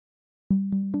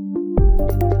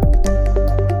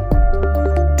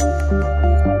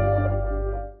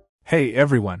Hey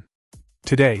everyone!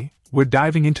 Today, we're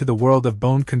diving into the world of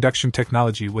bone conduction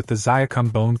technology with the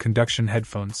ZIOCOM bone conduction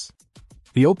headphones.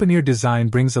 The open-ear design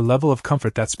brings a level of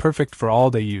comfort that's perfect for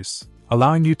all-day use,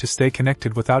 allowing you to stay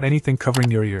connected without anything covering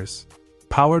your ears.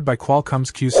 Powered by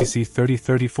Qualcomm's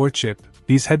QCC3034 chip,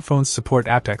 these headphones support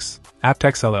aptX,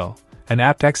 aptX-LL, and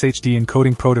aptX HD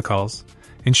encoding protocols,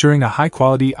 ensuring a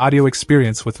high-quality audio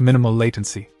experience with minimal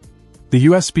latency. The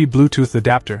USB Bluetooth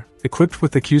adapter, equipped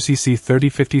with the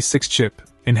QCC3056 chip,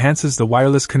 enhances the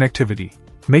wireless connectivity,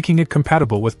 making it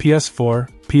compatible with PS4,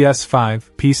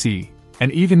 PS5, PC,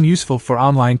 and even useful for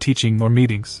online teaching or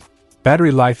meetings.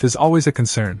 Battery life is always a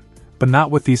concern, but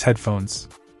not with these headphones.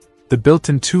 The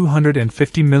built-in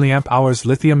 250 mAh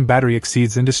lithium battery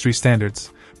exceeds industry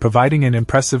standards, providing an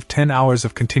impressive 10 hours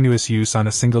of continuous use on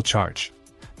a single charge.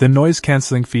 The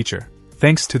noise-canceling feature,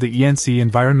 thanks to the ENC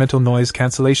environmental noise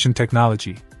cancellation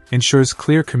technology, ensures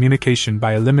clear communication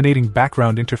by eliminating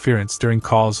background interference during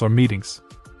calls or meetings.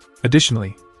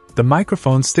 Additionally, the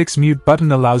microphone stick's mute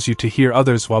button allows you to hear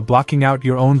others while blocking out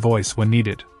your own voice when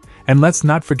needed. And let's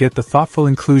not forget the thoughtful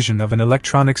inclusion of an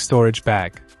electronic storage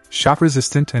bag,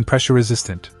 shock-resistant and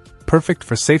pressure-resistant, perfect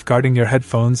for safeguarding your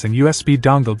headphones and USB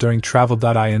dongle during travel.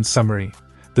 In summary,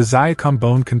 the ZIOCOM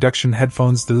bone conduction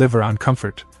headphones deliver on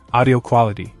comfort, audio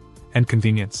quality, and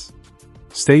convenience.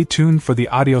 Stay tuned for the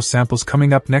audio samples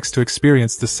coming up next to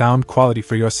experience the sound quality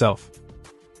for yourself.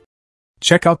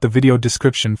 Check out the video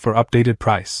description for updated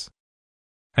price.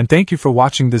 And thank you for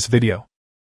watching this video.